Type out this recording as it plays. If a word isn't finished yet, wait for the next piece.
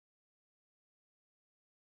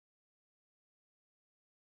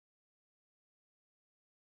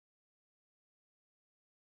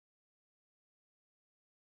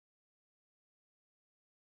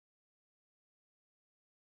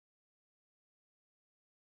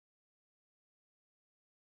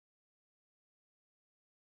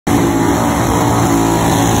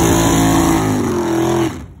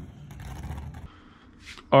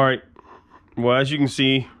All right, well, as you can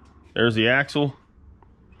see, there's the axle.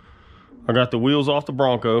 I got the wheels off the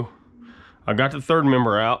Bronco. I got the third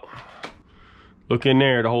member out. Look in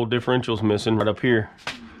there, the whole differential's missing right up here.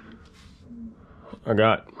 And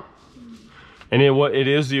it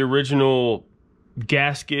is the original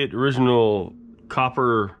gasket, original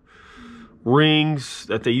copper rings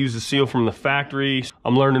that they use to seal from the factory.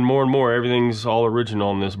 I'm learning more and more. Everything's all original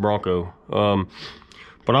on this Bronco.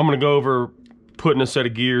 But I'm gonna go over putting a set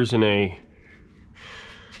of gears in a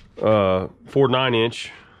Ford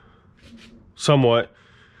 9-inch, somewhat.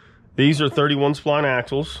 These are 31 spline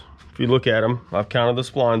axles. If you look at them, I've counted the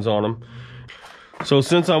splines on them. So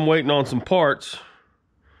since I'm waiting on some parts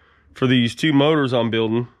for these two motors I'm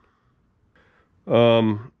building,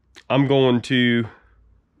 I'm going to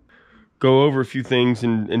go over a few things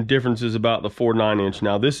and differences about the Ford 9-inch.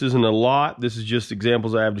 Now, this isn't a lot. This is just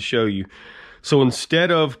examples I have to show you. So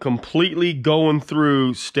instead of completely going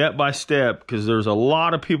through step by step, because there's a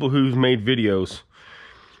lot of people who've made videos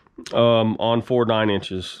on Ford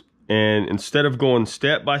 9-inches, and instead of going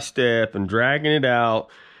step by step and dragging it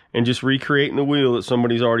out and just recreating the wheel that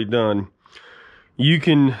somebody's already done, you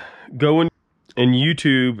can go in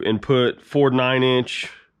YouTube and put Ford 9-inch,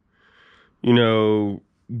 you know,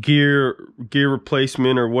 gear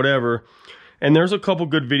replacement or whatever, and there's a couple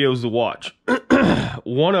good videos to watch.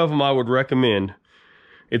 One of them I would recommend.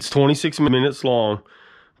 It's 26 minutes long,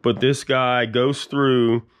 but this guy goes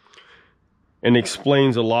through and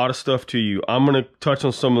explains a lot of stuff to you. I'm going to touch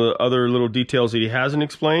on some of the other little details that he hasn't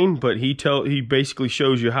explained, but he basically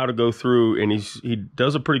shows you how to go through, and he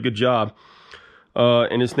does a pretty good job.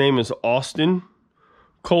 And his name is Austin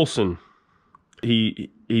Colson. He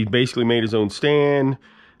basically made his own stand,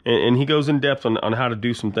 and he goes in depth on how to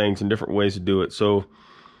do some things and different ways to do it. So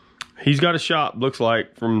he's got a shop, looks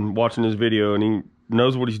like, from watching his video, and he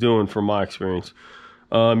knows what he's doing from my experience.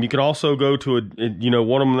 You can also go to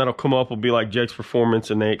one of them that'll come up will be like Jake's Performance,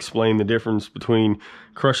 and they explain the difference between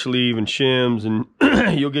crush sleeve and shims,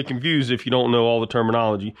 and you'll get confused if you don't know all the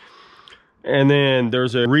terminology. And then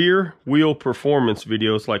there's a rear wheel performance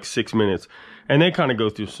video. It's like 6 minutes, and they kind of go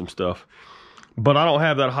through some stuff. But I don't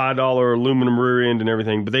have that high dollar aluminum rear end and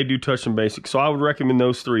everything, but they do touch some basics. So I would recommend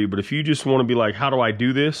those three. But if you just want to be like, how do I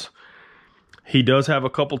do this? He does have a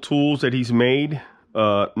couple tools that he's made.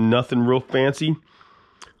 Nothing real fancy.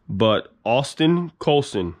 But Austin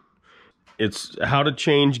Colson, it's how to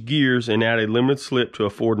change gears and add a limited slip to a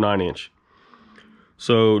Ford 9-inch.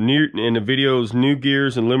 So in the videos, new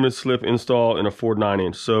gears and limited slip install in a Ford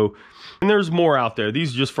 9-inch. So, and there's more out there.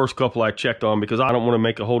 These are just first couple I checked on because I don't want to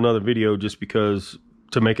make a whole nother video just because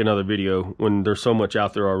to make another video when there's so much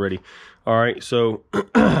out there already. All right, so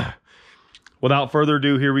without further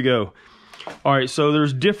ado, here we go. All right, so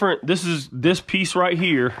there's different, this piece right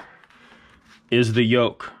here is the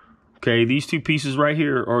yoke. Okay, these two pieces right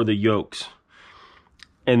here are the yokes.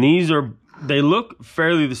 And they look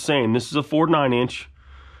fairly the same. This is a Ford 9-inch.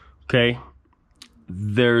 Okay,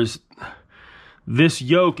 there's this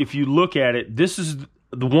yoke. If you look at it, this is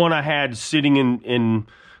the one I had sitting in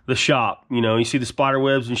the shop. You know, you see the spider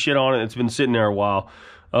webs and shit on it. It's been sitting there a while.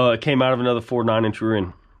 It came out of another Ford 9-inch rear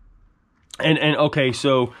end. And okay,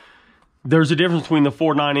 so there's a difference between the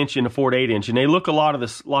Ford 9-inch and the Ford 8-inch, and they look a lot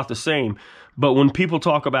the same. But when people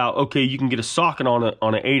talk about, okay, you can get a socket on an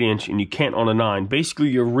 8-inch and you can't on a 9, basically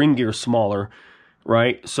your ring gear's smaller,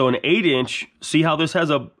 right? So an 8-inch, see how this has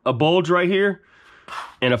a bulge right here?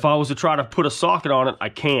 And if I was to try to put a socket on it, I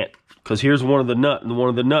can't, because here's one of the nuts, and one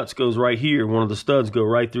of the nuts goes right here. One of the studs go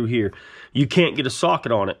right through here. You can't get a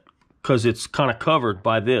socket on it because it's kind of covered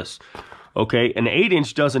by this, okay? An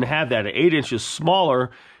 8-inch doesn't have that. An 8-inch is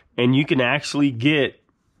smaller, and you can actually get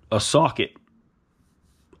a socket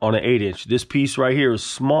on an 8-inch. This piece right here is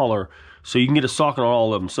smaller, so you can get a socket on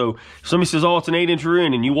all of them. So if somebody says, oh, it's an 8-inch rear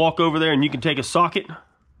end, and you walk over there and you can take a socket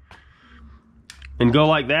and go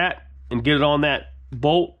like that and get it on that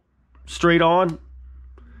bolt straight on,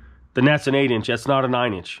 then that's an 8-inch. That's not a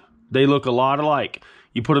 9-inch. They look a lot alike.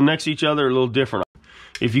 You put them next to each other, a little different.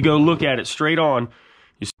 If you go look at it straight on,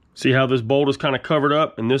 you see how this bolt is kind of covered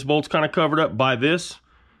up and this bolt's kind of covered up by this?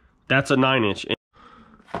 That's a 9-inch.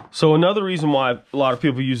 So another reason why a lot of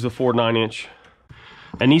people use the Ford 9-inch,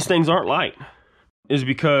 and these things aren't light, is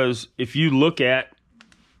because if you look at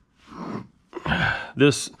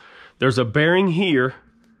this, there's a bearing here,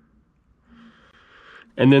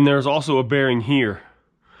 and then there's also a bearing here.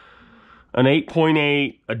 An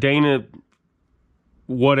 8.8, a Dana,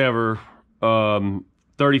 whatever,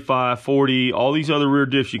 35, 40, all these other rear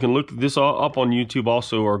diffs. You can look this all up on YouTube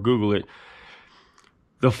also, or Google it.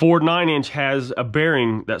 The Ford 9-inch has a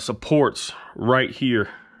bearing that supports right here.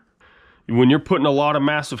 when you're putting a lot of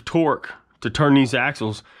massive torque to turn these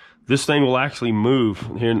axles, this thing will actually move.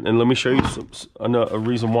 Here, and let me show you a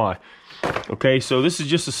reason why. Okay, so this is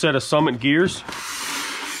just a set of Summit gears.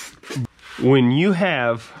 When you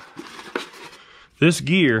have this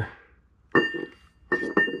gear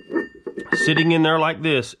sitting in there like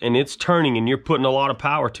this, and it's turning and you're putting a lot of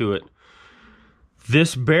power to it,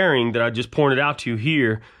 this bearing that I just pointed out to you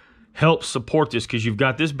here helps support this, because you've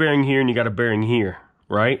got this bearing here and you got a bearing here,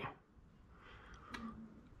 right?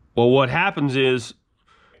 Well, what happens is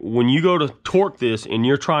when you go to torque this and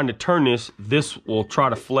you're trying to turn this, this will try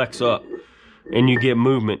to flex up and you get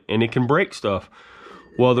movement and it can break stuff.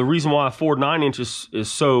 Well, the reason why a Ford 9-inch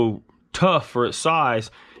is so tough for its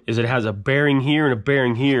size is it has a bearing here and a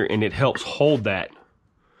bearing here, and it helps hold that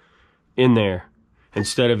in there.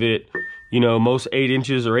 Instead of it, you know, most 8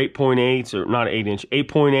 inches or 8.8s, or not 8-inch,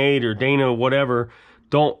 8.8 or Dana, whatever,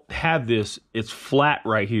 don't have this. It's flat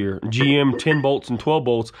right here. GM 10 bolts and 12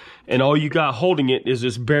 bolts, and all you got holding it is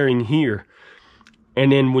this bearing here.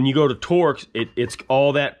 And then when you go to torque, it's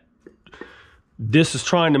all that. This is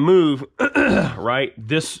trying to move, right?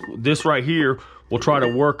 This right here will try to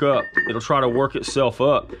work up. It'll try to work itself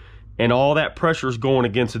up. And all that pressure is going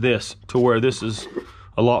against this to where this is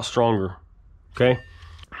a lot stronger, okay?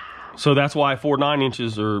 So that's why Ford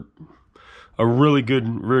 9-inches are a really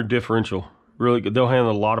good rear differential. Really good. They'll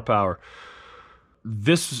handle a lot of power.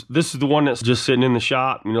 This is the one that's just sitting in the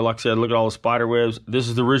shop. You know, like I said, look at all the spider webs. This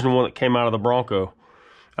is the original one that came out of the Bronco.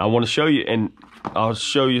 I want to show you, and I'll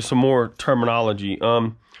show you some more terminology.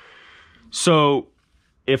 So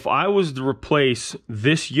if I was to replace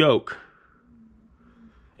this yoke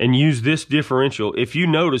and use this differential, if you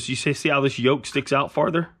notice, you see how this yoke sticks out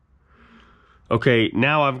farther? Okay,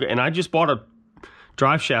 now I just bought a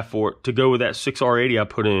drive shaft for it to go with that 6R80 I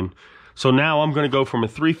put in. So now I'm going to go from a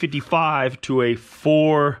 355 to a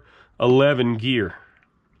 411 gear.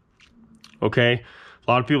 Okay,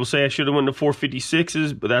 a lot of people say I should have went to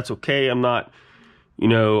 456s, but that's okay. I'm not, you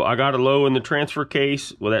know, I got a low in the transfer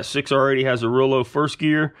case. Well, that 6R80 has a real low first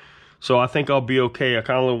gear, so I think I'll be okay. I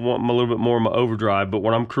kind of want a little bit more in my overdrive, but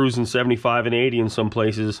when I'm cruising 75 and 80 in some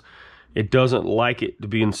places, it doesn't like it to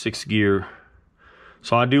be in 6th gear.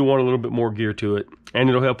 So I do want a little bit more gear to it, and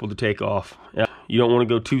it'll help with the takeoff. You don't want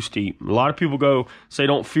to go too steep. A lot of people say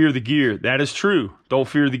don't fear the gear. That is true. Don't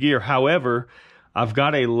fear the gear. However, I've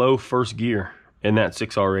got a low first gear in that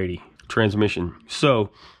 6R80 transmission. So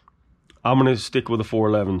I'm going to stick with the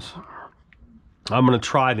 411s. I'm going to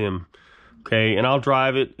try them. Okay, and I'll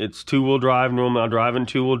drive it. It's 2-wheel drive. Normally I'll drive in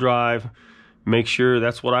 2-wheel drive. Make sure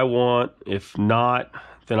that's what I want. If not,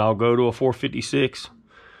 then I'll go to a 456.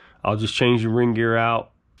 I'll just change the ring gear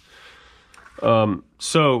out.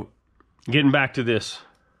 So getting back to this,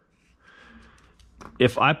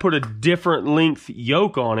 if I put a different length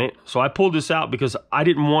yoke on it, so I pulled this out because I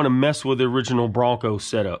didn't want to mess with the original Bronco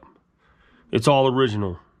setup. It's all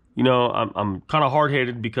original. You know, I'm kind of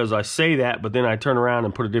hard-headed because I say that, but then I turn around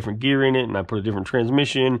and put a different gear in it, and I put a different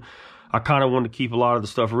transmission. I kind of want to keep a lot of the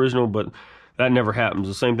stuff original, but that never happens.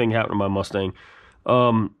 The same thing happened to my Mustang.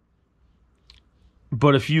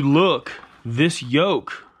 But if you look, this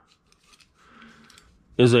yoke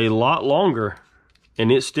is a lot longer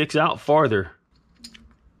and it sticks out farther.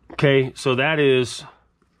 Okay, so that is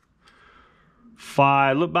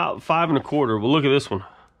about 5 1/4. Well, look at this one,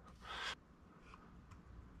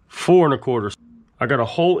 4 1/4. I got a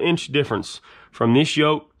whole inch difference from this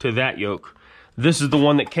yoke to that yoke. This is the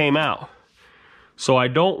one that came out. So I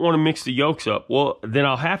don't want to mix the yokes up. Well, then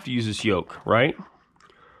I'll have to use this yoke, right?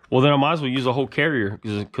 Well, then I might as well use a whole carrier,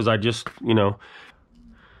 because I just, you know,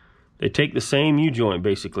 they take the same U-joint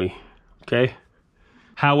basically, okay?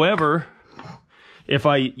 However, if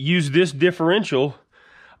I use this differential,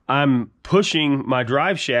 I'm pushing my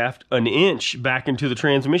drive shaft an inch back into the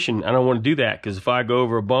transmission. I don't want to do that, because if I go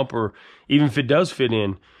over a bump, or even if it does fit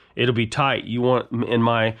in, it'll be tight. You want, and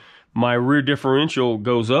my rear differential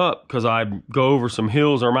goes up because I go over some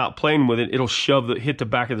hills or I'm out playing with it, it'll hit the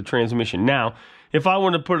back of the transmission. Now, if I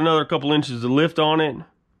want to put another couple inches of lift on it,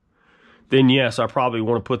 then yes, I probably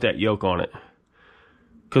want to put that yoke on it,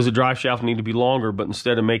 because the drive shaft need to be longer, but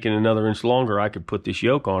instead of making another inch longer, I could put this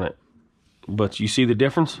yoke on it. But you see the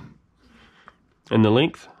difference in the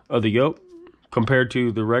length of the yoke compared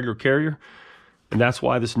to the regular carrier, and that's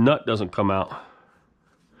why this nut doesn't come out.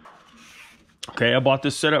 Okay, I bought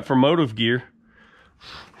this setup for Motive Gear,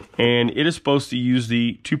 and it is supposed to use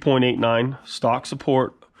the 2.89 stock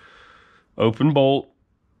support, open bolt,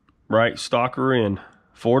 right, stock or in,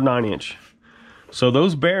 Ford 9-inch. So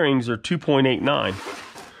those bearings are 2.89.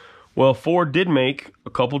 Well, Ford did make a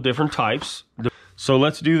couple different types. So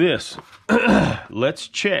let's do this. Let's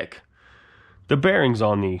check the bearings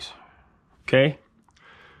on these. Okay,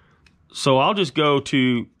 so I'll just go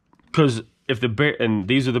to, because if and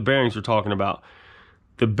these are the bearings we're talking about.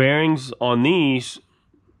 The bearings on these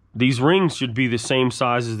rings should be the same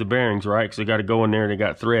size as the bearings, right? Because they got to go in there, they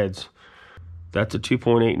got threads. That's a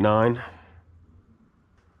 2.89.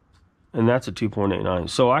 And that's a 2.89.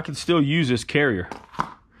 So I could still use this carrier.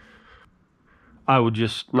 I would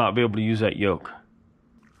just not be able to use that yoke.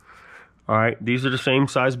 All right, these are the same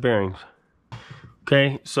size bearings.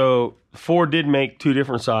 Okay, so Ford did make two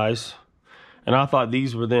different sizes, and I thought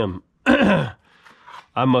these were them.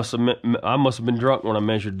 I must have been drunk when I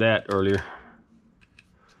measured that earlier.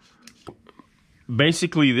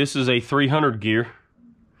 Basically, this is a 300 gear,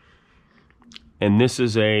 and this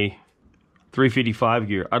is a 355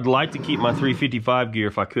 gear. I'd like to keep my 355 gear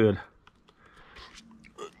if I could.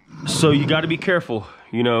 So you got to be careful.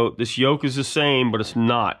 You know, this yoke is the same, but it's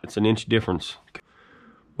not. It's an inch difference,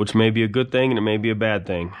 which may be a good thing and it may be a bad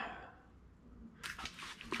thing.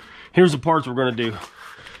 Here's the parts we're going to do.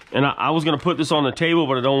 And I was going to put this on the table,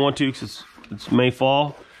 but I don't want to because it may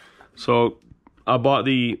fall. So I bought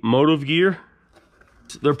the Motive gear.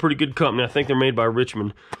 They're a pretty good company. I think they're made by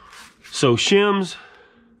Richmond. So shims,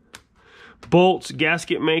 bolts,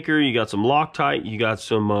 gasket maker, you got some Loctite, you got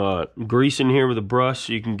some grease in here with a brush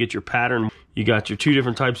so you can get your pattern. You got your two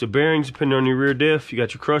different types of bearings depending on your rear diff. You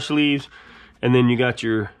got your crush leaves, and then you got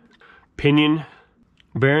your pinion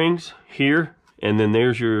bearings here, and then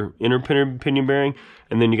there's your inner pinion bearing,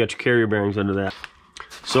 and then you got your carrier bearings under that.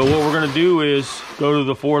 So what we're gonna do is go to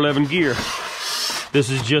the 411 gear. This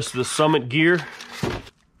is just the Summit gear.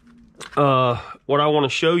 What I want to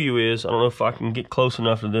show you is, I don't know if I can get close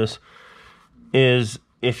enough to this, is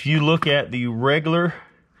if you look at the regular,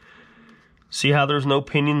 see how there's no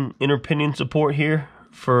inner pinion support here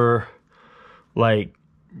for like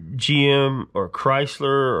GM or Chrysler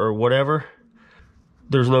or whatever.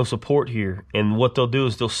 There's no support here, and what they'll do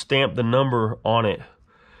is they'll stamp the number on it,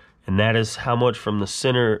 and that is how much from the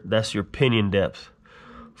center, that's your pinion depth.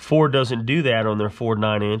 Ford doesn't do that on their Ford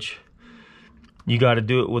 9-inch. You got to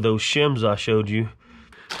do it with those shims I showed you.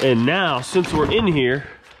 And now, since we're in here,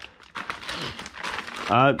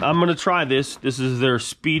 I'm going to try this. This is their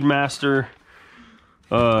Speedmaster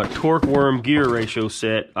Torque Worm gear ratio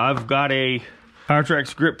set. I've got a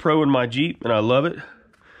Powertrax Grip Pro in my Jeep, and I love it.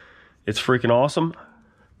 It's freaking awesome.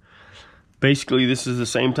 Basically, this is the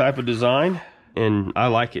same type of design, and I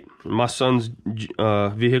like it. My son's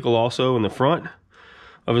vehicle also in the front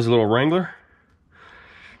of his little Wrangler.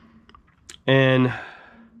 And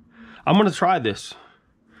I'm going to try this.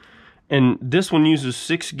 And this one uses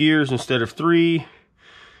 6 gears instead of 3.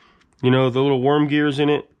 You know, the little worm gears in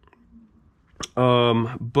it.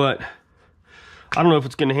 But I don't know if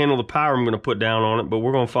it's going to handle the power I'm going to put down on it, but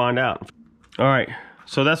we're going to find out. All right,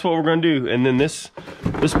 so that's what we're going to do. And then this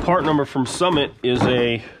part number from Summit is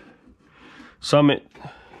a Summit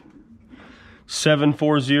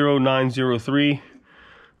 740903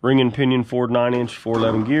 ring and pinion Ford 9-inch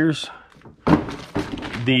 411 gears.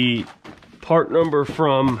 The part number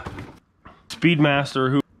from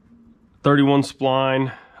Speedmaster, 31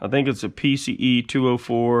 spline, I think it's a PCE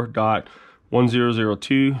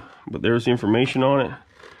 204.1002, but there's the information on it.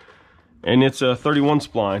 And it's a 31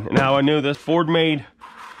 spline. And how I know that, Ford made a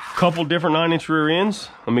couple different 9-inch rear ends.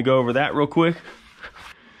 Let me go over that real quick.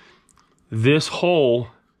 This hole,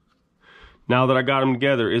 now that I got them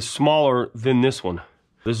together, is smaller than this one.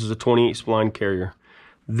 This is a 28 spline carrier.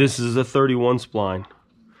 This is a 31 spline.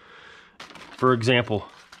 For example,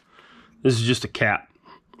 this is just a cap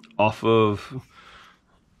off of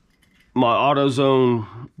my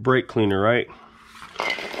AutoZone brake cleaner, right?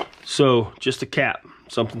 So just a cap,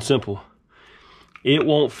 something simple. It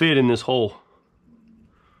won't fit in this hole.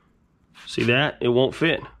 See that? It won't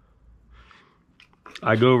fit.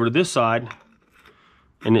 I go over to this side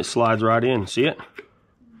and it slides right in. See it?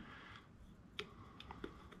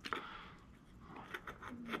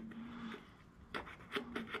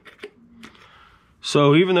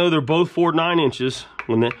 So even though they're both Ford 9-inches,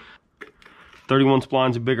 when the 31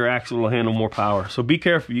 spline's a bigger axle, will handle more power. So be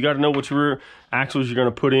careful. You got to know which rear axles you're going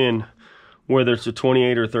to put in, whether it's a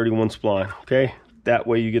 28 or a 31 spline. Okay, that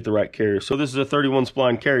way you get the right carrier. So this is a 31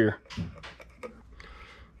 spline carrier.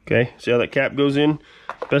 Okay, see how that cap goes in?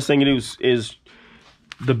 Best thing to do is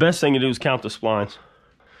count the splines.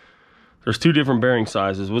 There's 2 different bearing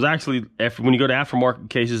sizes. It was actually, when you go to aftermarket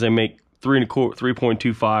cases, they make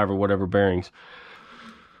 3.25 or whatever bearings.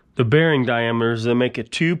 The bearing diameters, they make a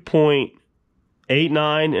 2.89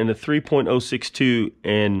 and a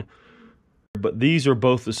 3.062, but these are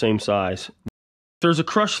both the same size. There's a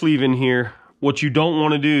crush sleeve in here, what you don't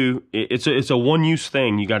want to do, it's a one-use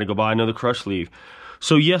thing. You got to go buy another crush sleeve.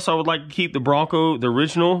 So yes, I would like to keep the Bronco, the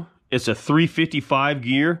original. It's a 355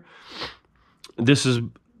 gear. This is,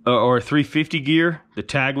 or a 350 gear. The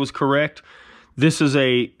tag was correct. This is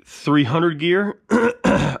a 300 gear.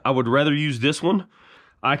 I would rather use this one.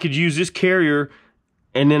 I could use this carrier,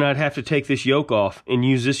 and then I'd have to take this yoke off and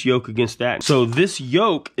use this yoke against that. So this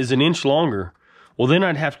yoke is an inch longer. Well, then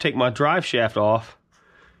I'd have to take my drive shaft off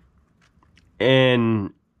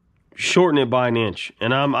and shorten it by an inch.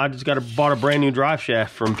 And I just bought a brand new drive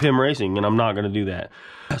shaft from Pim Racing, and I'm not gonna do that.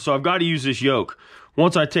 So I've got to use this yoke.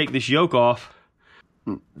 Once I take this yoke off,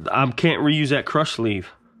 I can't reuse that crush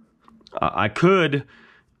sleeve. I could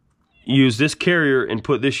use this carrier and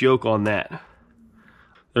put this yoke on that.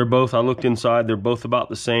 They're both, I looked inside, they're both about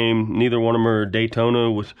the same. Neither one of them are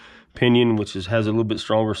Daytona with pinion, which has a little bit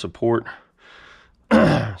stronger support.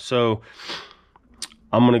 So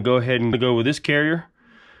I'm gonna go ahead and go with this carrier,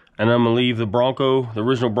 and I'm gonna leave the Bronco, the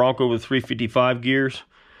original Bronco with 355 gears,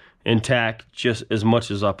 intact just as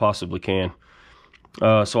much as I possibly can.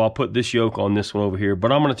 So I'll put this yoke on this one over here,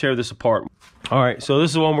 but I'm gonna tear this apart. All right, so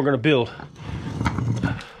this is the one we're gonna build.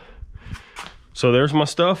 So there's my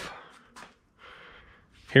stuff.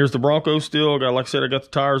 Here's the Bronco still. Like I said, I got the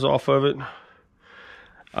tires off of it.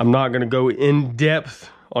 I'm not gonna go in depth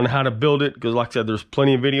on how to build it, because like I said, there's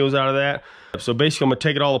plenty of videos out of that. So basically, I'm gonna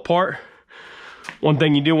take it all apart. One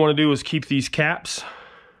thing you do wanna do is keep these caps.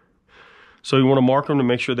 So you wanna mark them to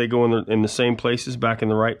make sure they go in the same places, back in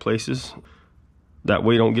the right places. That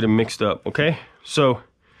way you don't get them mixed up, okay? So,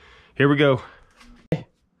 here we go.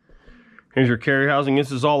 Here's your carrier housing.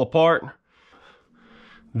 This is all apart.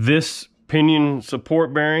 This pinion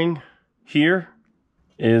support bearing here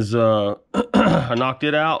is, I knocked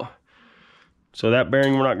it out. So that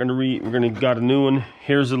bearing we're gonna got a new one.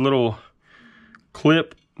 Here's a little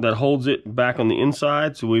clip that holds it back on the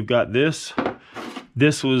inside. So we've got this.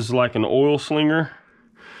 This was like an oil slinger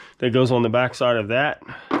that goes on the back side of that.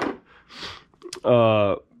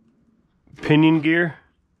 Pinion gear.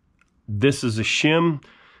 This is a shim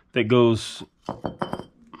that goes,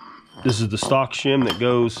 this is the stock shim that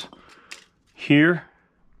goes here.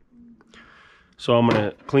 So I'm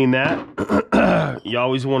gonna clean that. You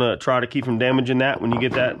always wanna try to keep from damaging that when you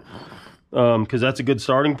get that, because that's a good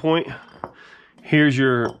starting point. Here's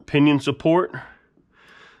your pinion support,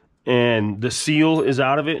 and the seal is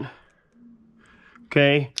out of it.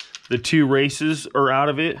 Okay, the two races are out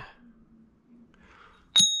of it.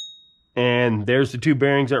 And there's the two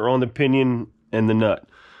bearings that are on the pinion and the nut.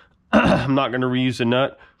 I'm not gonna reuse the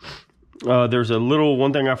nut. There's a little,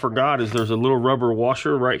 one thing I forgot is there's a little rubber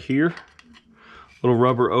washer right here. Little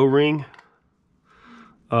rubber O-ring.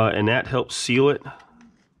 And that helps seal it.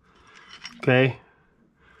 Okay.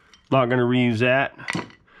 Not gonna reuse that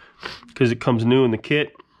because it comes new in the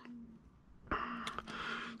kit.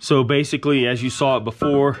 So basically, as you saw it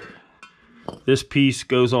before, this piece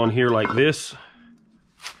goes on here like this.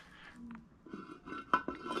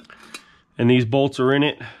 And these bolts are in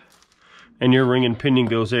it, and your ring and pinion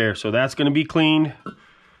goes there. So that's gonna be cleaned.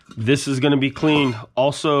 This is gonna be cleaned.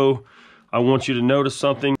 Also, I want you to notice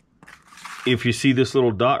something. If you see this little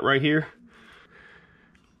dot right here,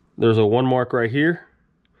 there's a 1 mark right here,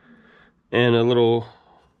 and a little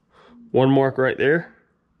 1 mark right there,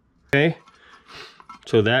 okay?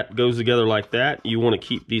 So that goes together like that. You wanna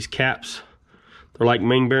keep these caps. They're like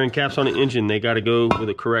main bearing caps on an engine. They gotta go with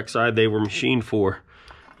the correct side they were machined for.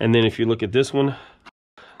 And then if you look at this one,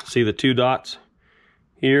 see the 2 dots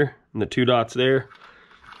here and the 2 dots there,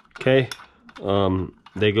 okay?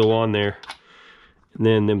 They go on there, and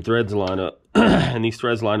then them threads line up, and these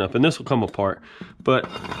threads line up, and this will come apart. But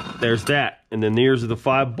there's that, and then there's the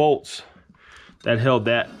 5 bolts that held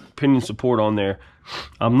that pinion support on there.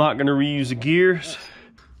 I'm not gonna reuse the gears.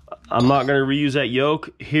 I'm not gonna reuse that yoke.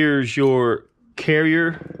 Here's your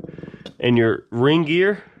carrier and your ring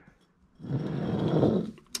gear.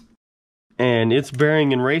 And it's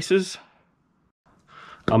bearing and races.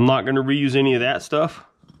 I'm not gonna reuse any of that stuff.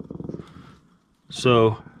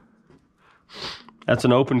 So that's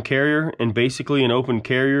an open carrier, and basically an open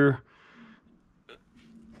carrier,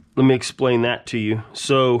 let me explain that to you.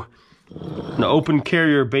 So an open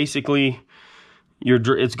carrier, basically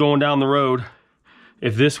it's going down the road.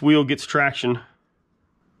 If this wheel gets traction,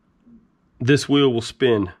 this wheel will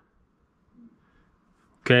spin,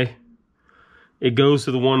 okay? It goes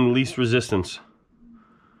to the one with least resistance.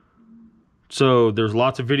 So there's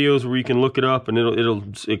lots of videos where you can look it up, and it'll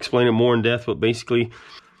explain it more in depth, but basically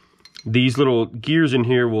these little gears in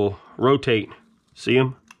here will rotate. See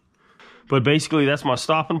them? But basically that's my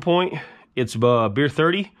stopping point. It's beer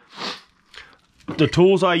 30. The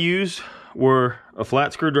tools I use were a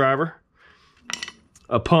flat screwdriver,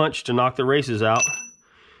 a punch to knock the races out.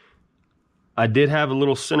 I did have a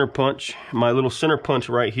little center punch, my little center punch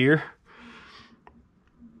right here.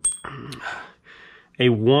 A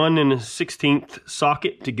 1 1/16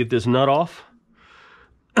 socket to get this nut off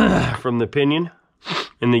from the pinion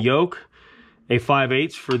and the yoke. A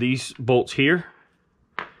 5/8 for these bolts here.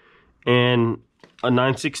 And a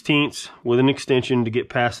 9/16 with an extension to get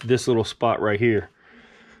past this little spot right here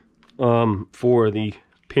for the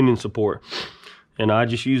pinion support. And I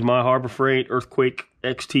just use my Harbor Freight Earthquake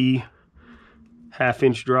XT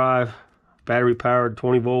 1/2-inch drive, battery powered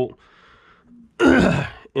 20 volt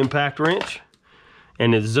impact wrench,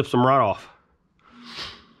 and it zips them right off.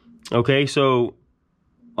 Okay, so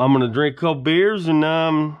I'm gonna drink a couple beers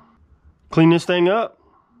and clean this thing up,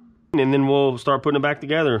 and then we'll start putting it back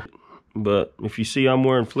together. But if you see I'm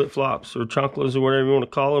wearing flip-flops or chanclas or whatever you want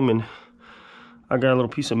to call them, and I got a little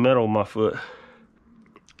piece of metal on my foot,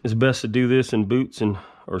 it's best to do this in boots and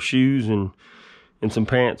or shoes and some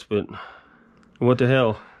pants, but what the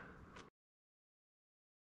hell.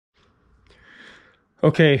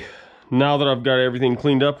 Okay, now that I've got everything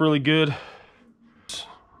cleaned up really good,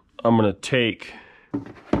 I'm gonna take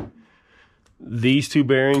these two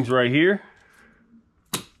bearings right here.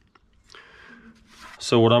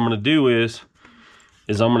 So what I'm gonna do is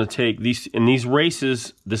I'm gonna take these, in these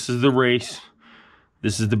races, this is the race,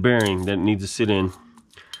 this is the bearing that it needs to sit in.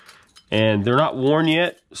 And they're not worn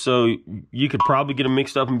yet, so you could probably get them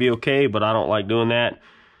mixed up and be okay, but I don't like doing that.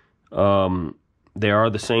 They are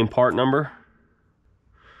the same part number.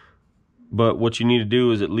 But what you need to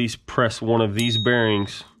do is at least press one of these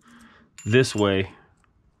bearings this way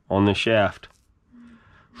on the shaft.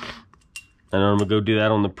 And I'm gonna go do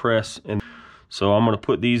that on the press. And so I'm gonna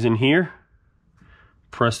put these in here,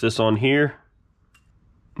 press this on here.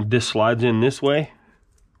 This slides in this way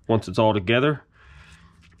once it's all together.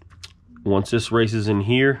 Once this races in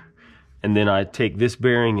here, and then I take this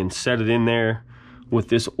bearing and set it in there with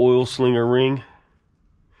this oil slinger ring,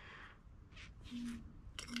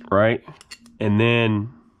 right? And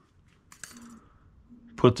then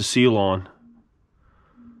put the seal on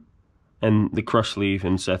and the crush sleeve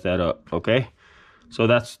and set that up, okay? So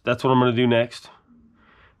that's what I'm gonna do next.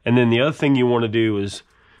 And then the other thing you wanna do is,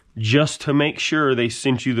 just to make sure they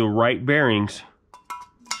sent you the right bearings,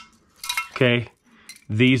 okay?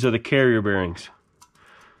 These are the carrier bearings.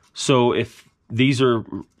 So if these are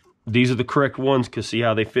the correct ones, because see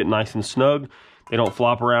how they fit nice and snug? They don't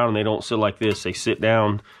flop around and they don't sit like this. They sit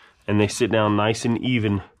down, and they sit down nice and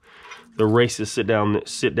even. The races sit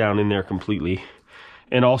down in there completely.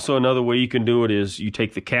 And also another way you can do it is you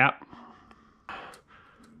take the cap.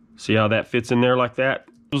 See how that fits in there like that?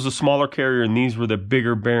 It was a smaller carrier and these were the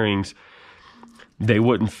bigger bearings. They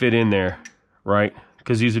wouldn't fit in there, right?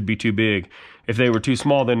 Because these would be too big. If they were too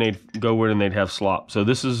small, then they'd go in and they'd have slop. So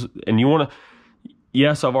this is, and you want to,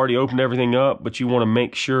 yes, I've already opened everything up, but you want to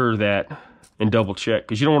make sure that, and double check,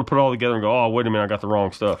 because you don't want to put it all together and go, oh, wait a minute, I got the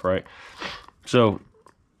wrong stuff, right? So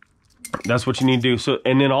that's what you need to do. So,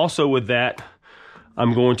 and then also with that,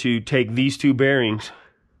 I'm going to take these two bearings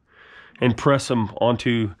and press them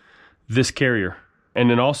onto this carrier. And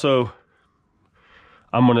then also,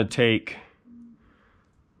 I'm going to take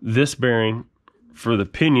this bearing for the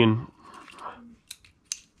pinion,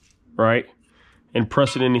 right, and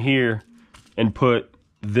press it into here and put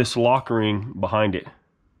this lock ring behind it.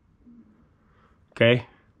 Okay,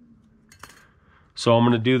 so I'm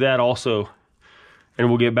going to do that also, and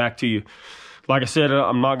we'll get back to you. Like I said,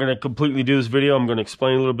 I'm not going to completely do this video. I'm going to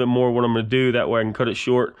explain a little bit more what I'm going to do. That way I can cut it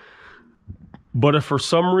short. But if for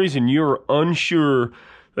some reason you're unsure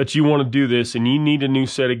that you want to do this and you need a new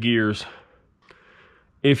set of gears,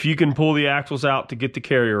 if you can pull the axles out to get the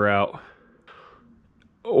carrier out,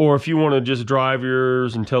 or if you want to just drive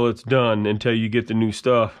yours until it's done, until you get the new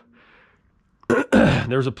stuff,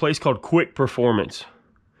 there's a place called Quick Performance.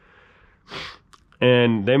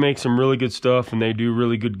 And they make some really good stuff and they do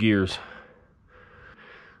really good gears.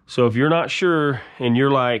 So if you're not sure and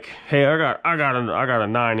you're like, hey, I got a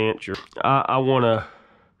 9-inch, or I want a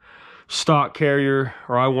stock carrier,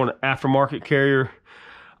 or I want an aftermarket carrier,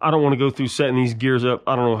 I don't want to go through setting these gears up.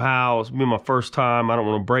 I don't know how. It's been my first time. I don't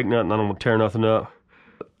want to break nothing. I don't want to tear nothing up.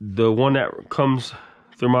 The one that comes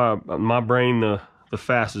through my brain the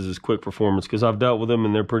fastest is Quick Performance, because I've dealt with them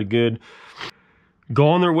and they're pretty good. Go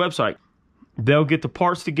on their website. They'll get the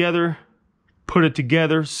parts together, put it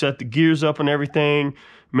together, set the gears up and everything,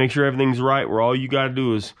 make sure everything's right, where all you got to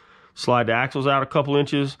do is slide the axles out a couple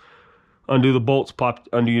inches, undo the bolts, pop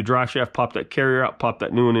under your drive shaft, pop that carrier out, pop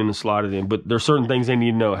that new one in and slide it in. But there's certain things they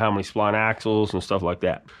need to know, how many spline axles and stuff like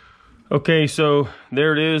that. Okay, so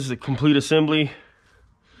there it is, the complete assembly.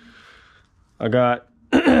 I got,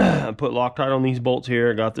 I put Loctite on these bolts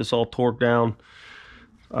here. I got this all torqued down.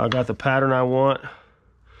 I got the pattern I want,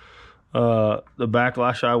 the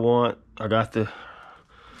backlash I want. I got the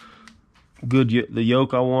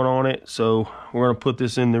yoke I want on it. So we're gonna put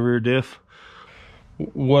this in the rear diff.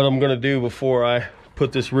 What I'm gonna do before I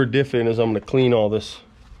put this rear diff in is I'm gonna clean all this.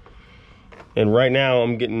 And right now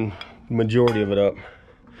I'm getting the majority of it up.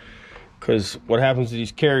 Because what happens to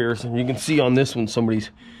these carriers, and you can see on this one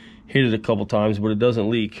somebody's hit it a couple times, but it doesn't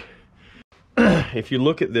leak. If you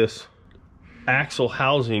look at this axle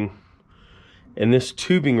housing and this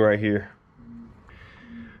tubing right here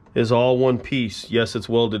is all one piece. Yes, it's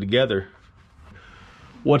welded together.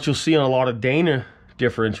 What you'll see on a lot of Dana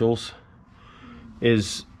differentials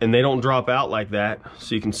is, and they don't drop out like that,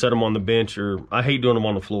 so you can set them on the bench, or I hate doing them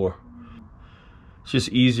on the floor. It's just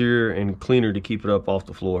easier and cleaner to keep it up off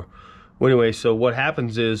the floor. Well, anyway, so what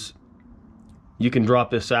happens is you can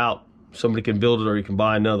drop this out, somebody can build it, or you can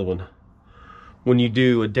buy another one. When you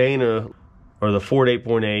do a Dana or the Ford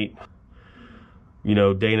 8.8, you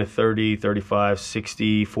know, Dana 30, 35,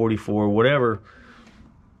 60, 44, whatever,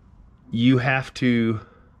 you have to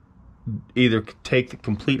either take the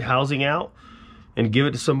complete housing out and give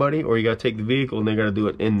it to somebody, or you got to take the vehicle and they got to do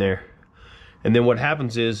it in there. And then what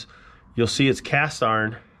happens is you'll see it's cast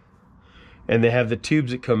iron and they have the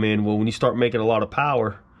tubes that come in. Well, when you start making a lot of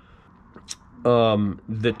power,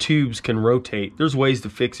 the tubes can rotate. There's ways to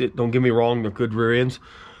fix it, don't get me wrong, they're good rear ends,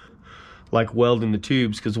 like welding the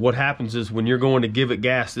tubes, because what happens is when you're going to give it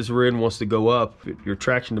gas, this rear end wants to go up, your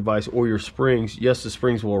traction device or your springs, yes, the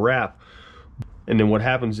springs will wrap, and then what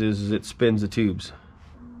happens is it spins the tubes.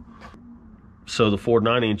 So the Ford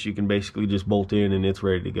 9-inch you can basically just bolt in and it's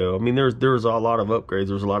ready to go. I mean, there's a lot of upgrades,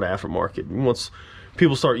 there's a lot of aftermarket. And once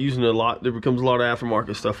people start using it a lot, there becomes a lot of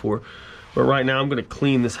aftermarket stuff for it. But right now I'm going to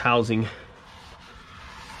clean this housing.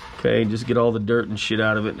 Okay, just get all the dirt and shit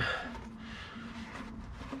out of it.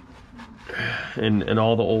 And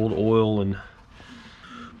all the old oil,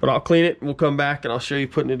 but I'll clean it and we'll come back and I'll show you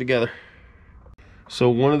putting it together. So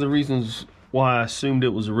one of the reasons why I assumed it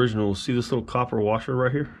was original, see this little copper washer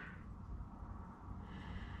right here?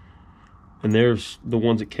 And there's the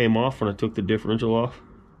ones that came off when I took the differential off.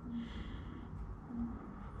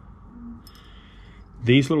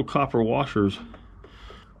 These little copper washers,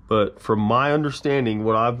 but from my understanding,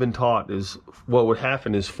 what I've been taught is what would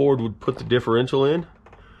happen is Ford would put the differential in,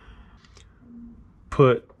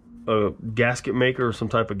 put a gasket maker or some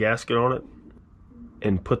type of gasket on it,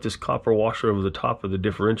 and put this copper washer over the top of the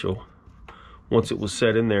differential once it was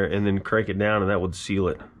set in there, and then crank it down and that would seal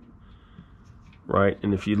it. Right,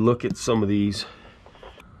 and if you look at some of these,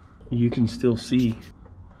 you can still see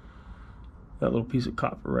that little piece of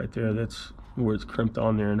copper right there. That's where it's crimped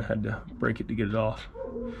on there, and I had to break it to get it off.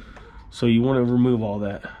 So you want to remove all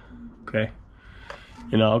that, okay?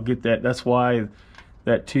 And I'll get that. That's why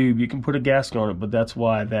that tube, you can put a gasket on it, but that's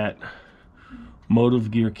why that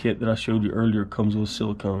motive gear kit that I showed you earlier comes with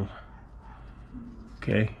silicone.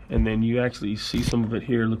 Okay, and then you actually see some of it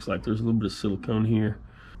here. Looks like there's a little bit of silicone here.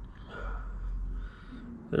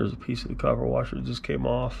 There's a piece of the copper washer that just came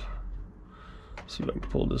off. Let's see if I can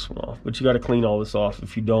pull this one off. But you got to clean all this off.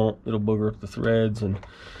 If you don't, it'll booger up the threads and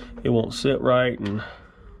it won't sit right, and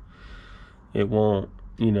it won't,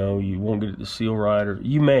 you know, you won't get it to seal right, or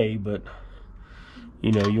you may, but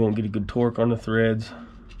you know, you won't get a good torque on the threads.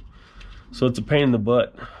 So it's a pain in the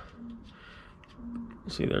butt.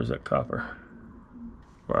 See, there's that copper.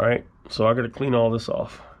 All right, so I got to clean all this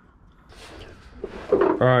off.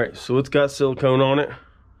 All right, so it's got silicone on it.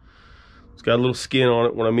 It's got a little skin on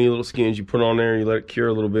it. When I mean a little skin is you put it on there and you let it cure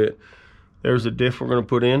a little bit. There's the diff we're gonna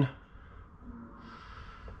put in.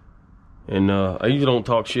 And I usually don't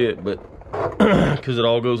talk shit, but because it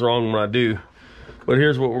all goes wrong when I do. But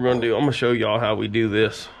here's what we're gonna do. I'm gonna show y'all how we do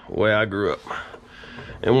this, the way I grew up.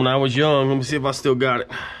 And when I was young, let me see if I still got it.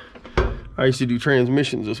 I used to do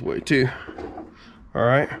transmissions this way too. All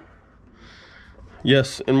right.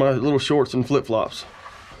 Yes, in my little shorts and flip-flops.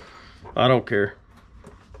 I don't care.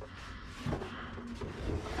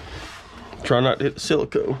 Try not to hit the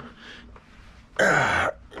silicone.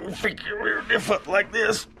 Pick your rear diff up like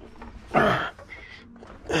this. And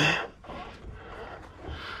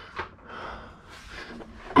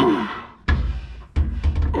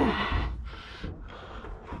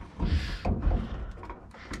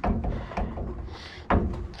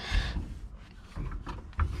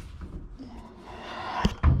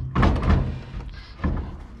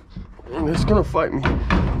it's gonna fight me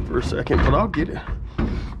for a second, but I'll get it.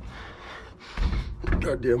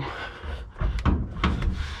 Goddamn.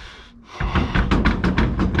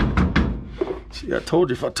 See, I told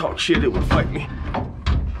you if I talk shit, it would fight me.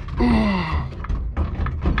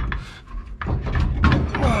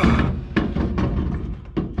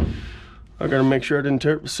 I gotta make sure I didn't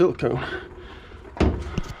tear up the silicone.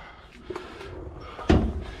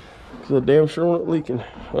 Cause I damn sure want it leaking.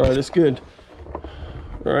 All right, it's good.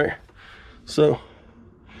 All right, so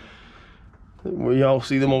y'all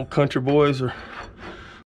see them old country boys or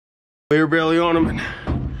bear belly on them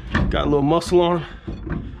and got a little muscle on them.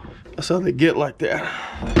 That's how they get like that.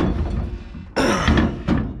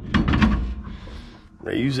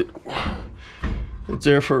 They use it. It's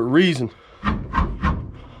there for a reason.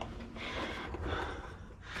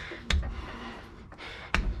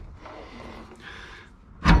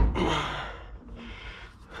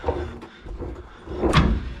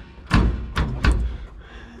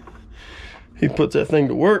 He puts that thing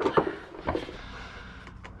to work.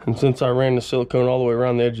 And since I ran the silicone all the way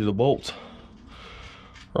around the edge of the bolts,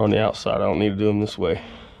 or on the outside, I don't need to do them this way.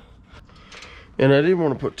 And I didn't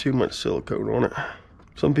want to put too much silicone on it.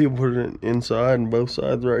 Some people put it inside and both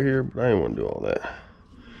sides right here, but I didn't want to do all that.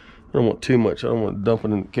 I don't want too much. I don't want to dump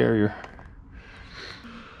it in the carrier.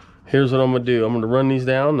 Here's what I'm going to do. I'm going to run these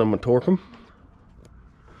down and I'm going to torque them.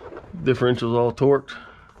 Differential's all torqued.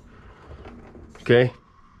 Okay.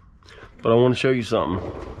 But I want to show you something.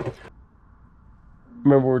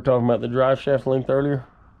 Remember we were talking about the drive shaft length earlier?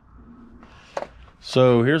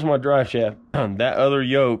 So here's my drive shaft. That other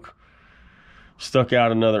yoke stuck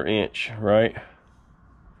out another inch, right?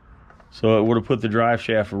 So it would have put the drive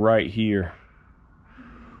shaft right here.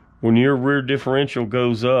 When your rear differential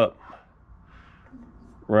goes up,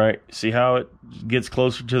 right? See how it gets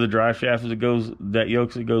closer to the drive shaft as it goes, that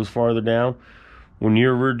yoke as it goes farther down? When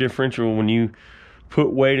your rear differential, when you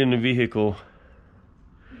put weight in the vehicle,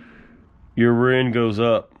 your rear end goes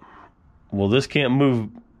up. Well, this can't move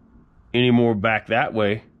anymore back that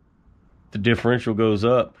way. The differential goes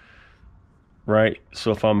up, right?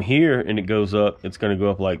 So if I'm here and it goes up, it's going to go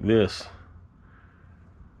up like this.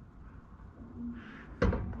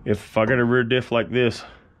 If I got a rear diff like this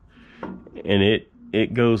and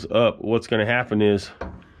it goes up, what's going to happen is,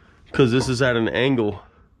 because this is at an angle,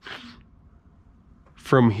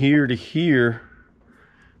 from here to here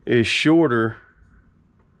is shorter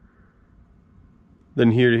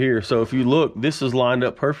than here to here. So if you look, this is lined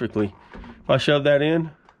up perfectly. If I shove that in,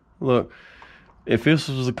 look, if this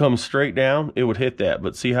was to come straight down, it would hit that.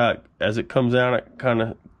 But see how as it comes down, it kind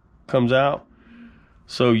of comes out.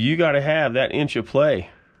 So you got to have that inch of play.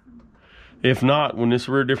 If not, when this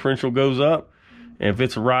rear differential goes up, and if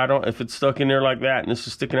it's right on, if it's stuck in there like that, and this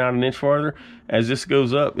is sticking out an inch farther, as this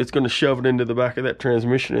goes up, it's going to shove it into the back of that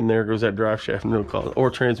transmission, and there goes that drive shaft, and it'll cause, or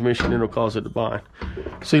transmission, and it'll cause it to bind.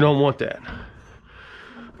 So you don't want that.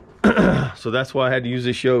 So that's why I had to use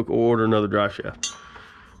this yoke or order another drive shaft.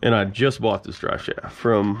 And I just bought this drive shaft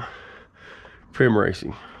from Prim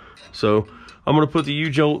Racing. So I'm going to put the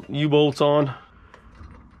U-bolts on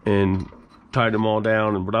and tighten them all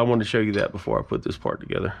down. But I wanted to show you that before I put this part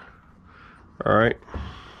together. All right.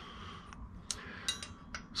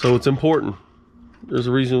 So it's important. There's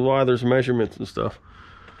a reason why there's measurements and stuff.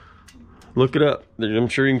 Look it up. I'm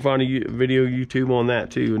sure you can find a video YouTube on that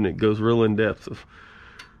too. And it goes real in depth of,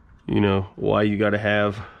 you know, why you got to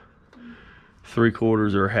have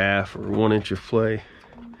 3/4 or half or 1 inch of play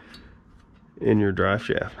in your drive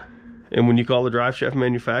shaft. And when you call the drive shaft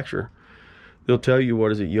manufacturer, they'll tell you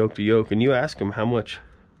what is it yoke to yoke, and you ask them how much,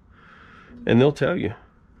 and they'll tell you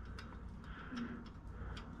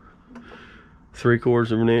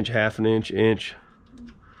 3/4 of an inch, half an inch, inch,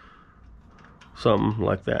 something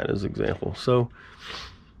like that as an example. So,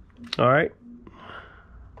 all right.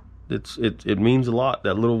 It means a lot.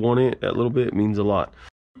 That little 1 inch, that little bit means a lot.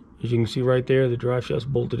 As you can see right there, the drive shaft's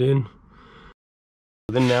bolted in.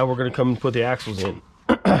 Then now we're going to come and put the axles in.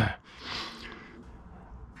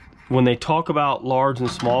 When they talk about large and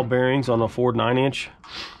small bearings on a Ford 9-inch,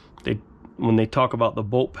 when they talk about the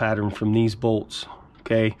bolt pattern from these bolts,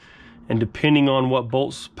 okay, and depending on what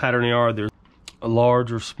bolts pattern they are, there's a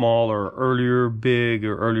large or small, or earlier big,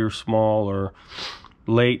 or earlier small, or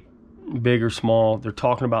late big or small. They're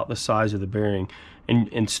talking about the size of the bearing. And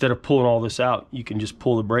instead of pulling all this out, you can just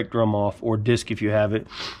pull the brake drum off, or disc if you have it,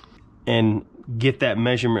 and get that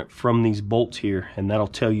measurement from these bolts here, and that'll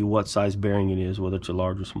tell you what size bearing it is, whether it's a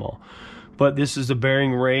large or small. But this is the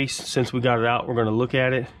bearing race. Since we got it out, we're going to look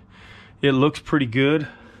at it. It looks pretty good.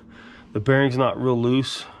 The bearing's not real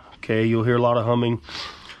loose. Okay, you'll hear a lot of humming.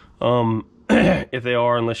 If they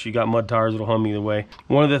are, unless you got mud tires, it'll hum either way.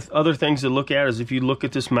 One of the other things to look at is if you look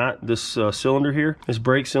at this cylinder here, this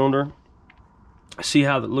brake cylinder, see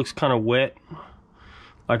how it looks kind of wet,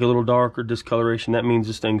 like a little darker discoloration, that means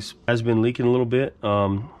this thing has been leaking a little bit,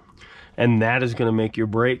 and that is going to make your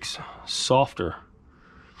brakes softer.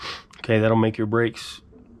 Okay, that'll make your brakes,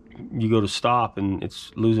 you go to stop and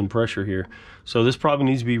it's losing pressure here. So this probably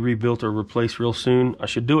needs to be rebuilt or replaced real soon. I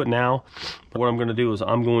should do it now, but what I'm going to do is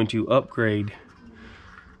I'm going to upgrade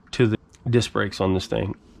to the disc brakes on this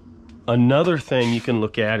thing. Another thing you can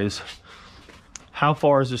look at is how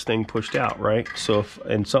far is this thing pushed out, right? So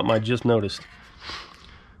and something I just noticed,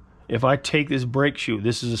 if I take this brake shoe,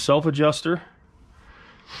 this is a self-adjuster.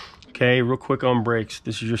 Okay, real quick on brakes,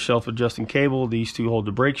 this is your self-adjusting cable. These two hold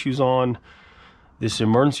the brake shoes on. This is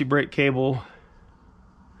emergency brake cable.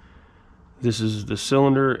 This is the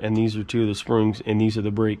cylinder, and these are two of the springs, and these are the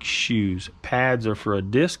brake shoes. Pads are for a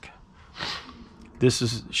disc. This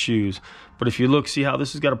is shoes. But if you look, see how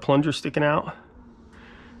this has got a plunger sticking out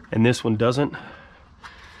and this one doesn't?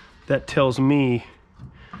 That tells me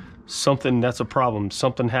something, that's a problem.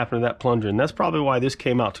 Something happened to that plunger, and that's probably why this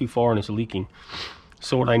came out too far and it's leaking.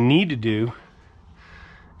 So what I need to do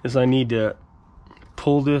is I need to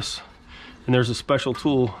pull this, and there's a special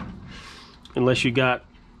tool, unless you got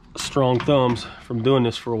strong thumbs from doing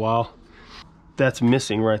this for a while, that's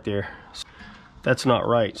missing right there. That's not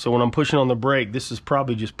right. So when I'm pushing on the brake, this is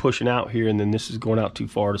probably just pushing out here, and then this is going out too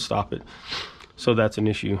far to stop it. So that's an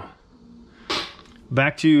issue.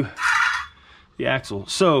 Back to the axle.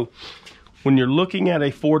 So when you're looking at a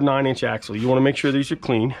Ford 9-inch axle, you want to make sure these are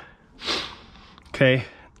clean. Okay,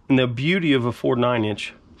 and the beauty of a Ford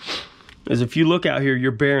 9-inch is if you look out here,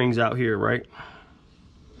 your bearing's out here, right?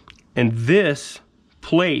 And this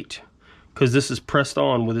plate, because this is pressed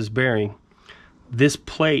on with this bearing, this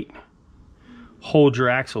plate holds your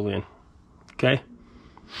axle in, okay?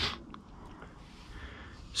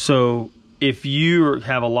 So if you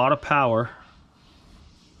have a lot of power,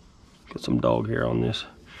 get some dog hair on this.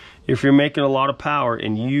 If you're making a lot of power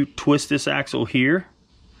and you twist this axle here,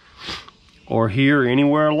 or here, or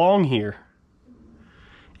anywhere along here,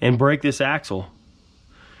 and break this axle,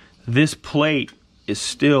 this plate is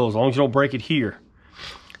still, as long as you don't break it here,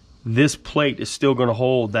 this plate is still going to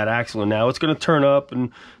hold that axle. And now it's going to turn up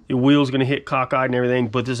and the wheel's going to hit cockeyed and everything,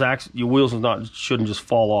 but this axle, your wheels shouldn't just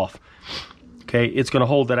fall off. Okay, it's going to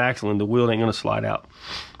hold that axle and the wheel ain't going to slide out.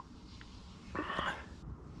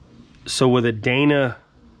 So with a Dana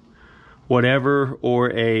whatever,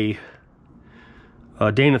 or a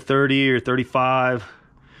Dana 30 or 35,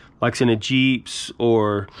 like in a Jeeps,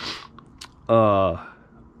 or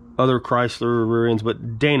other Chrysler rear ends,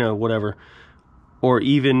 but Dana whatever, or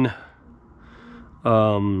even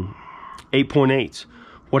 8.8s.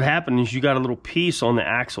 What happened is you got a little piece on the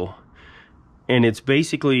axle, and it's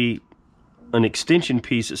basically an extension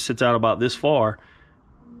piece that sits out about this far,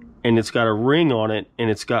 and it's got a ring on it, and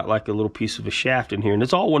it's got like a little piece of a shaft in here, and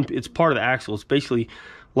it's all one, it's part of the axle. It's basically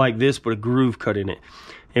like this, but a groove cut in it.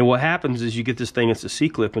 And what happens is you get this thing, it's a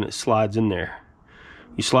C-clip, and it slides in there.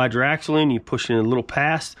 You slide your axle in, you push it in a little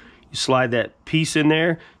past, you slide that piece in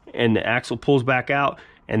there, and the axle pulls back out,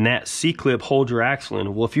 and that C-clip holds your axle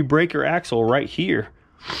in. Well, if you break your axle right here,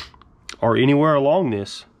 or anywhere along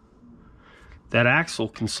this, that axle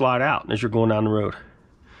can slide out as you're going down the road.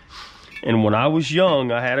 And when I was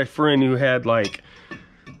young, I had a friend who had like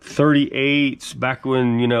 38s back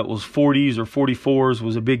when, you know, it was 40s or 44s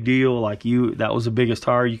was a big deal. Like that was the biggest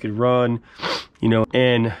tire you could run, you know,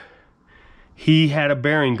 and he had a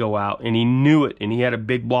bearing go out, and he knew it, and he had a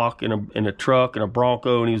big block in a truck and a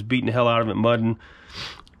Bronco, and he was beating the hell out of it, mudding,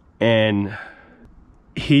 and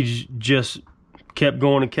he just kept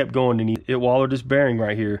going and kept going, and it wallowed his bearing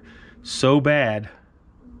right here so bad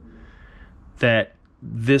that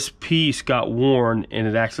this piece got worn, and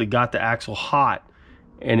it actually got the axle hot,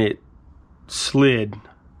 and it slid.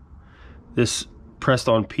 This pressed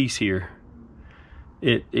on piece here,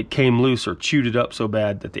 it came loose or chewed it up so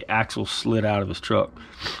bad that the axle slid out of his truck.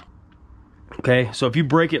 Okay, so if you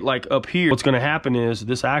break it like up here, what's going to happen is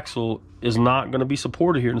this axle is not going to be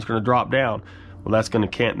supported here, and it's going to drop down. Well, that's going to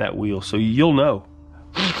cant that wheel, so you'll know,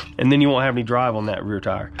 and then you won't have any drive on that rear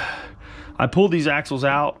tire. I pulled these axles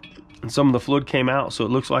out, and some of the fluid came out, so it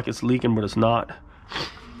looks like it's leaking, but it's not.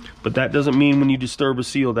 But that doesn't mean when you disturb a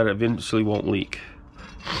seal that it eventually won't leak.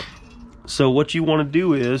 So what you want to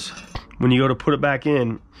do is, when you go to put it back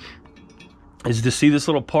in, is to see this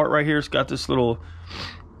little part right here. It's got this little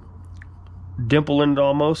dimple in it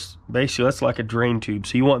almost. Basically, that's like a drain tube.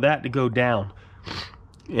 So you want that to go down.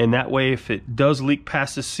 And that way, if it does leak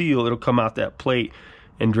past the seal, it'll come out that plate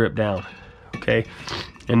and drip down. Okay?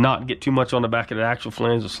 And not get too much on the back of the axle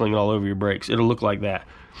flange or sling it all over your brakes. It'll look like that.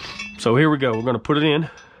 So here we go. We're going to put it in.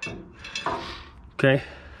 Okay.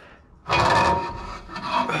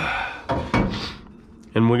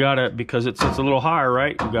 And we gotta, because it sits a little higher,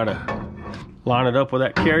 right? We gotta line it up with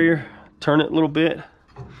that carrier, turn it a little bit,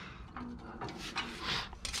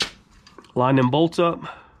 line them bolts up,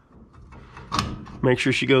 make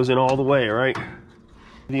sure she goes in all the way, right?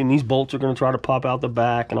 And these bolts are gonna try to pop out the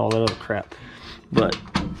back and all that other crap, but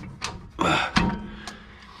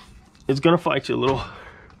it's gonna fight you a little.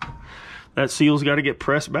 That seal's got to get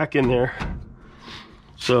pressed back in there.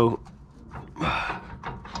 So,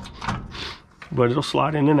 but it'll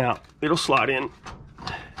slide in and out. It'll slide in.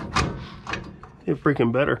 It's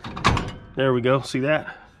freaking better. There we go. See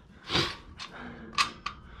that?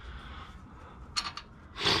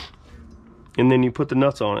 And then you put the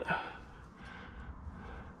nuts on it.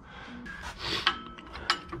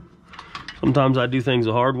 Sometimes I do things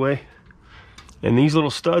the hard way. And these little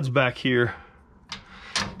studs back here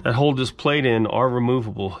that hold this plate in are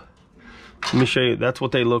removable. Let me show you. That's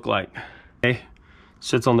what they look like. Okay,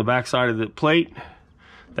 sits on the back side of the plate,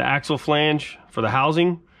 the axle flange for the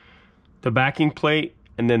housing, the backing plate,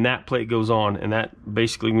 and then that plate goes on, and that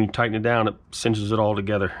basically, when you tighten it down, it cinches it all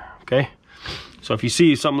together. Okay, so if you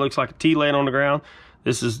see something looks like a T laying on the ground,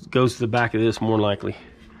 this goes to the back of this more than likely.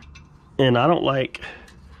 And I don't like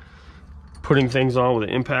putting things on with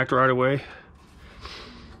an impact right away.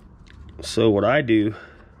 So what I do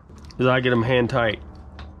is I get them hand tight.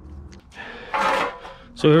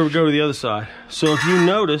 So here we go to the other side. So if you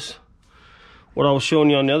notice what I was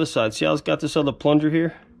showing you on the other side, see how it's got this other plunger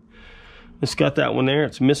here? It's got that one there,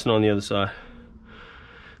 it's missing on the other side.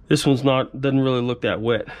 This one's doesn't really look that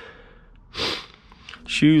wet.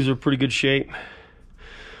 Shoes are pretty good shape.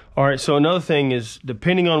 All right, so another thing is,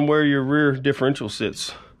 depending on where your rear differential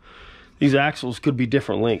sits, these axles could be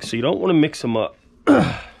different lengths, so you don't want to mix them up.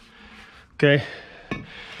 Okay,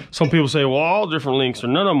 some people say, well, all different lengths, or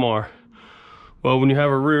none of them are. Well, when you have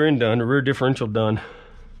a rear end done, a rear differential done,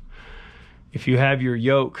 if you have your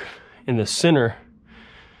yoke in the center,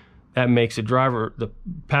 that makes the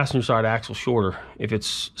passenger side axle shorter if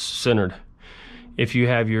it's centered. If you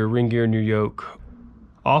have your ring gear and your yoke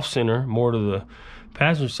off center, more to the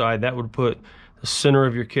passenger side, that would put the center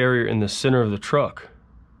of your carrier in the center of the truck.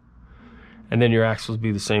 And then your axles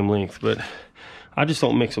be the same length, but I just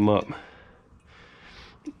don't mix them up.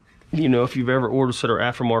 You know, if you've ever ordered a set of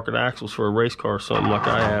aftermarket axles for a race car or something like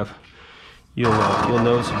I have, you'll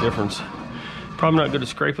notice a difference. Probably not good to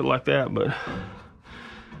scrape it like that, but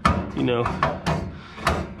you know,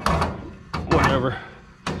 whatever.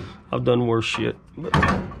 I've done worse shit. But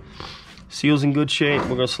seal's in good shape.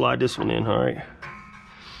 We're gonna slide this one in. All right.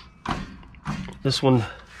 This one,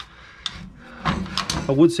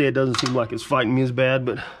 I would say it doesn't seem like it's fighting me as bad,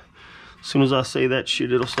 but as soon as I say that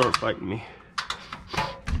shit, it'll start fighting me.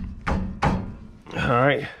 All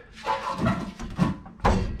right.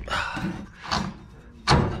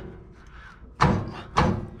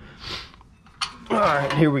 All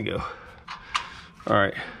right, here we go. All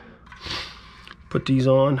right. Put these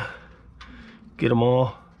on. Get them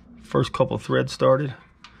all. First couple threads started.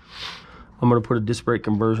 I'm gonna put a disc brake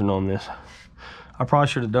conversion on this. I probably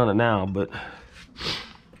should have done it now, but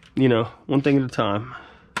you know, one thing at a time.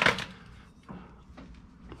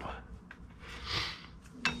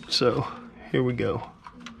 So here we go.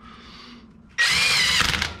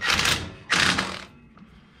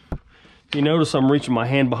 You notice I'm reaching my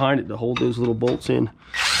hand behind it to hold those little bolts in,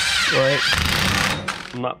 right?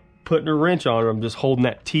 I'm not putting a wrench on it, I'm just holding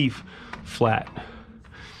that teeth flat.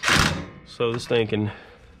 So this thing can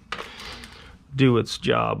do its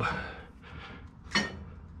job.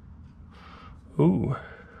 Ooh,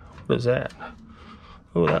 what is that?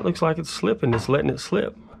 Oh, that looks like it's slipping. It's letting it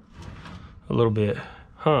slip a little bit,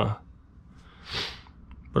 huh?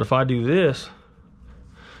 But if I do this,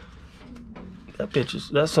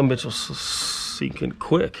 that some bitch will sink in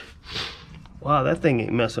quick. Wow, that thing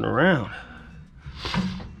ain't messing around.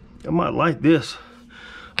 I might like this.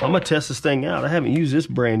 I'm gonna test this thing out. I haven't used this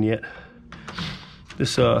brand yet.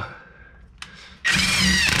 This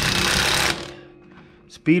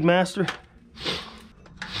Speedmaster.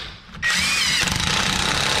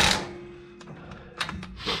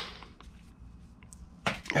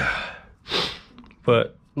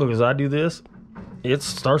 But look, as I do this, it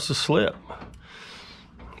starts to slip.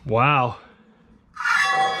 Wow.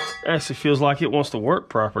 Actually feels like it wants to work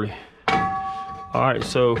properly. All right,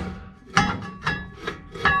 so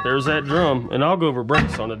there's that drum, and I'll go over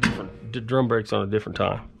brakes on drum brakes on a different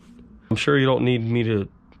time. I'm sure you don't need me to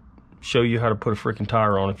show you how to put a freaking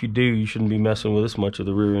tire on. If you do, you shouldn't be messing with this much of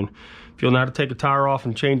the rear end. If you'll know how to take a tire off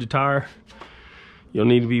and change a tire, you'll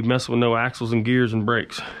need to be messing with no axles and gears and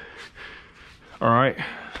brakes. All right,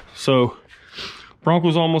 so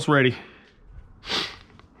Bronco's almost ready.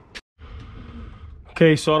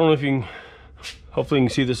 Okay, so I don't know if you can, hopefully you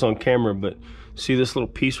can see this on camera, but see this little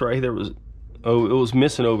piece right here? It was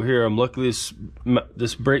missing over here. I'm lucky this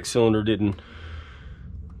brake cylinder didn't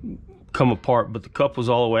come apart, but the cup was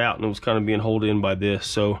all the way out and it was kind of being held in by this.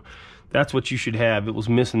 So that's what you should have. It was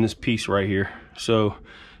missing this piece right here. So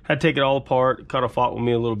had to take it all apart. It kind of fought with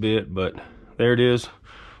me a little bit, but there it is. I'm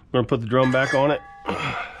gonna put the drum back on it.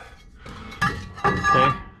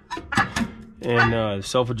 Okay. And the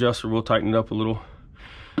self-adjuster, we'll tighten it up a little.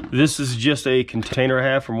 This is just a container I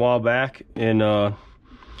have from a while back, and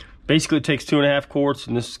basically it takes 2.5 quarts,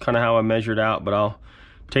 and this is kind of how I measure it out. But I'll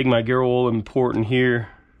take my gear oil and pour it in here.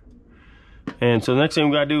 And so the next thing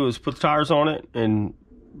we gotta do is put the tires on it and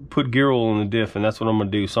put gear oil in the diff, and that's what I'm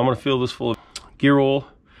gonna do. So I'm gonna fill this full of gear oil.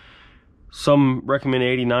 Some recommend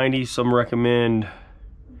 80-90, some recommend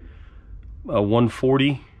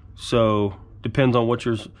 140. So depends on what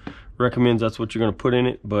yours recommends, that's what you're gonna put in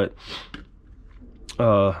it. But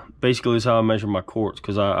basically this is how I measure my quarts,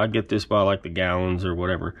 because I get this by like the gallons or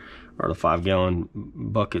whatever, or the 5-gallon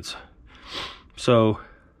buckets. So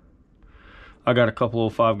I got a couple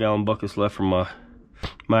of 5-gallon buckets left from my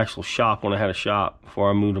actual shop when I had a shop before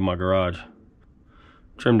I moved to my garage.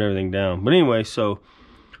 Trimmed everything down. But anyway, so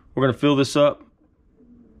we're gonna fill this up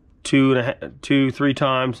 2-3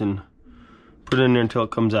 times and put it in there until it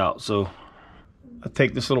comes out. So I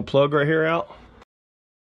take this little plug right here out.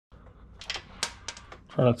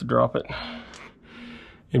 Try not to drop it.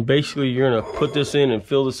 And basically you're gonna put this in and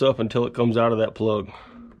fill this up until it comes out of that plug.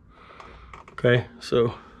 Okay,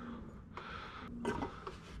 so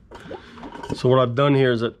what I've done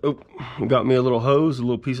here is that, got me a little hose, a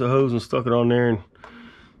little piece of hose, and stuck it on there, and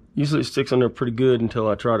usually it sticks on there pretty good until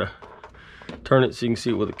I try to turn it so you can see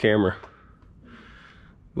it with a camera.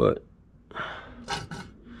 But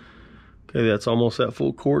okay, that's almost that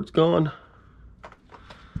full quart's gone.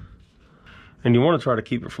 And you want to try to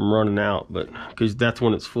keep it from running out, but because that's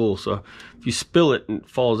when it's full. So if you spill it and it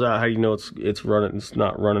falls out, how do you know it's running? It's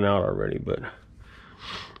not running out already. But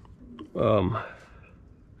we'll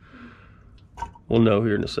know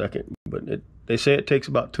here in a second. But they say it takes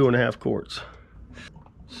about 2.5 quarts.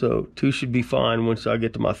 So 2 should be fine. Once I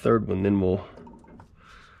get to my 3rd one, then we'll.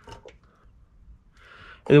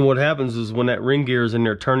 And then what happens is when that ring gear is in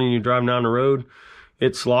there turning, you driving down the road,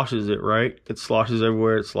 it sloshes it, right? It sloshes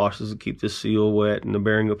everywhere. It sloshes to keep this seal wet and the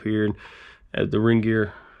bearing up here. And as the ring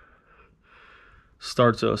gear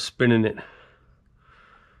starts spinning it,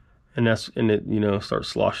 and it, you know, starts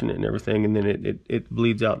sloshing it and everything, and then it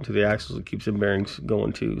bleeds out into the axles. It keeps the bearings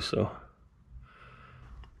going too. So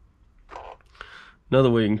another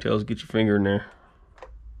way you can tell is get your finger in there.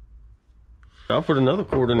 I'll put another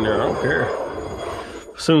quart in there. I don't care.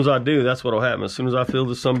 As soon as I do, that's what'll happen. As soon as I fill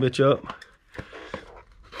this sumbitch up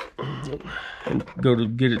and go to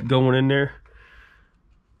get it going in there,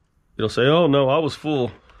 it'll say, oh no, I was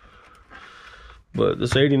full. But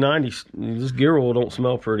this 80-90, this gear oil don't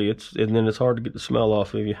smell pretty. And then it's hard to get the smell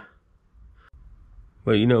off of you.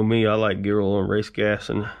 But you know me, I like gear oil and race gas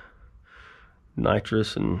and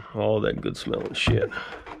nitrous and all that good smelling shit.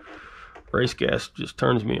 Race gas just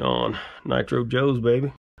turns me on. Nitro Joe's,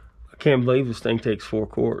 baby. I can't believe this thing takes 4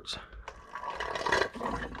 quarts.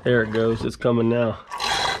 There it goes, it's coming now.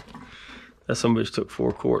 That somebody took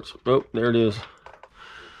 4 quarts. Oh, there it is.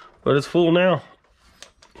 But it's full now.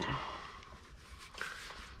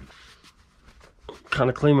 Kind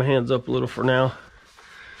of clean my hands up a little for now.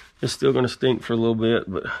 It's still gonna stink for a little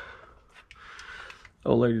bit, but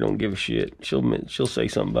old lady don't give a shit. She'll say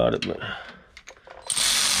something about it, but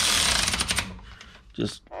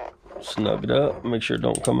just snug it up, make sure it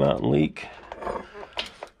don't come out and leak.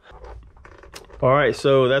 All right,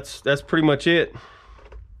 so that's pretty much it.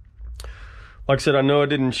 Like I said, I know I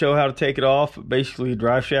didn't show how to take it off, but basically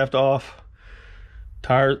drive shaft off,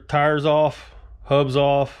 tires off, hubs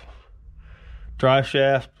off, drive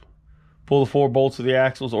shaft, pull the 4 bolts of the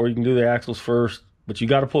axles, or you can do the axles first, but you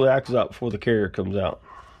got to pull the axles out before the carrier comes out.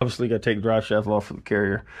 Obviously, you got to take the drive shaft off for the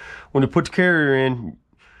carrier. When you put the carrier in,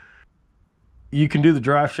 you can do the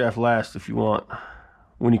drive shaft last if you want.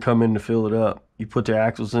 When you come in to fill it up, you put the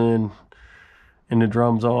axles in and the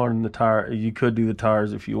drums on and the tire. You could do the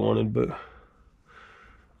tires if you wanted, but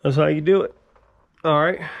that's how you do it. All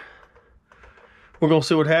right. We're gonna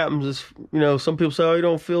see what happens. Is, you know, some people say, oh, you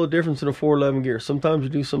don't feel a difference in a 411 gear. Sometimes you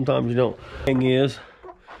do, sometimes you don't. Thing is,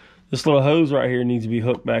 this little hose right here needs to be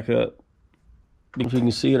hooked back up. If you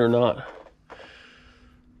can see it or not.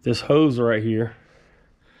 This hose right here,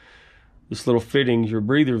 this little fitting is your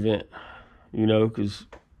breather vent, you know, because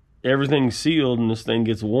everything's sealed and this thing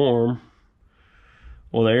gets warm.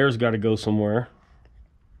 Well, the air's got to go somewhere,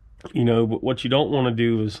 you know. But what you don't want to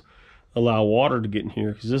do is allow water to get in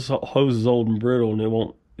here, because this hose is old and brittle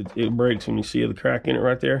and it breaks when you see the crack in it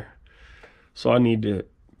right there. So I need to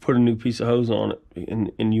put a new piece of hose on it,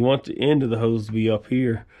 and you want the end of the hose to be up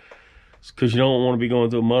here, because you don't want to be going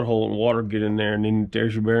through a mud hole and water get in there and then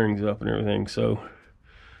there's your bearings up and everything. So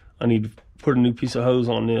I need to put a new piece of hose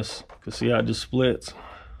on this, because see how it just splits.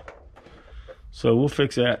 So we'll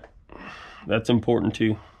fix that. That's important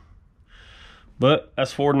too. But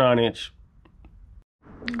that's 4 9-inch.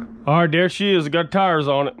 All right, there she is. I got tires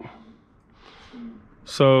on it.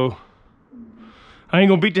 So I ain't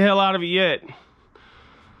gonna beat the hell out of it yet.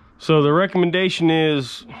 So the recommendation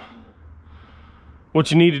is, what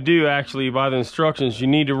you need to do actually by the instructions, you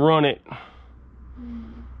need to run it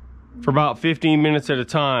for about 15 minutes at a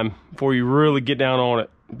time before you really get down on it.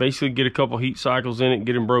 Basically get a couple heat cycles in it,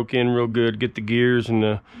 get them broke in real good, get the gears and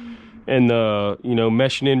the you know,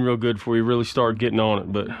 meshing in real good before you really start getting on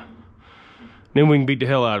it. But then we can beat the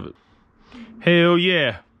hell out of it. Hell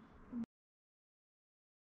yeah.